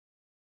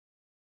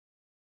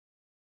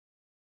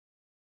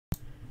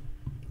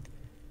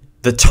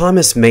The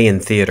Thomas Meighan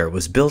Theatre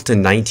was built in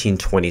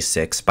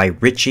 1926 by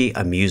Ritchie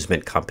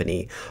Amusement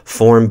Company,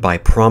 formed by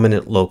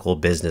prominent local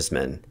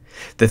businessmen.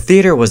 The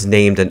theater was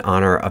named in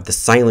honor of the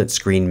silent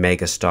screen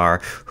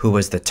megastar who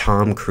was the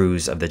Tom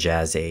Cruise of the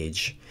jazz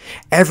age.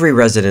 Every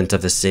resident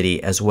of the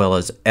city, as well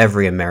as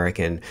every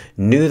American,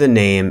 knew the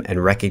name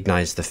and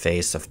recognized the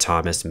face of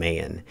Thomas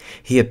Meighan.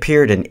 He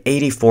appeared in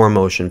 84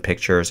 motion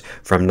pictures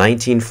from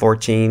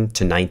 1914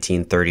 to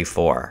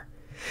 1934.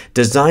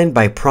 Designed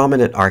by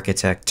prominent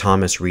architect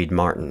Thomas Reed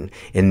Martin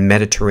in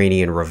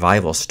Mediterranean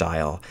Revival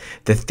style,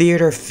 the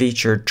theater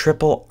featured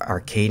triple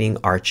arcading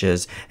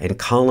arches and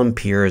column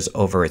piers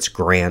over its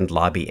grand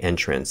lobby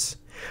entrance.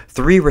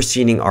 3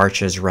 receding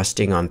arches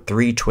resting on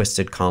 3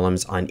 twisted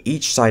columns on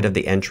each side of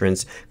the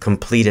entrance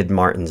completed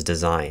Martin's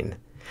design.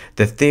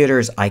 The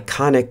theater's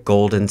iconic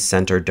golden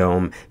center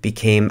dome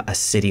became a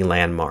city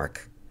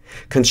landmark.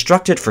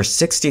 Constructed for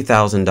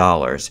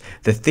 $60,000,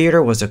 the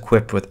theater was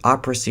equipped with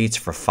opera seats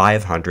for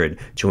 $500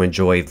 to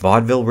enjoy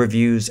vaudeville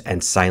reviews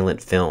and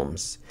silent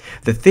films.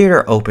 The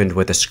theater opened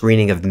with a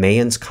screening of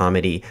Meighan's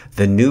comedy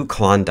The New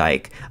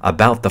Klondike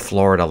about the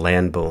Florida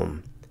land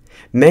boom.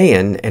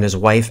 Meighan and his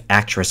wife,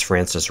 actress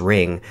Frances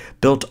Ring,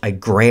 built a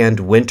grand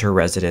winter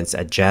residence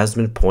at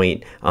Jasmine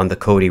Point on the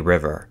Cody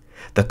River.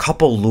 The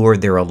couple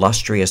lured their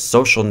illustrious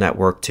social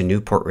network to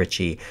Newport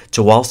Richey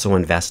to also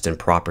invest in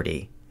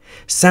property.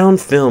 Sound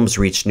Films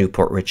reached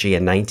Newport Richey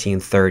in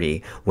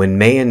 1930 when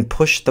Meighan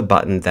pushed the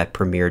button that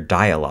premiered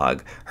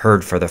dialogue,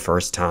 heard for the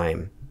first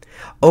time.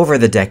 Over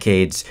the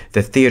decades,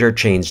 the theater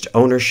changed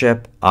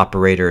ownership,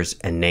 operators,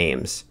 and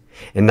names.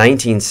 In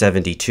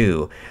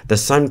 1972, the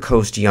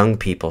Suncoast Young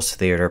People's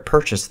Theater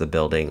purchased the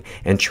building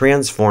and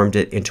transformed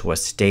it into a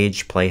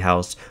stage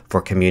playhouse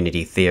for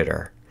community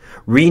theater.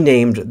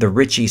 Renamed the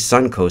Ritchie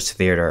Suncoast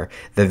Theater,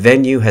 the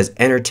venue has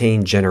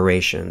entertained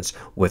generations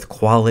with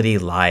quality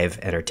live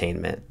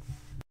entertainment.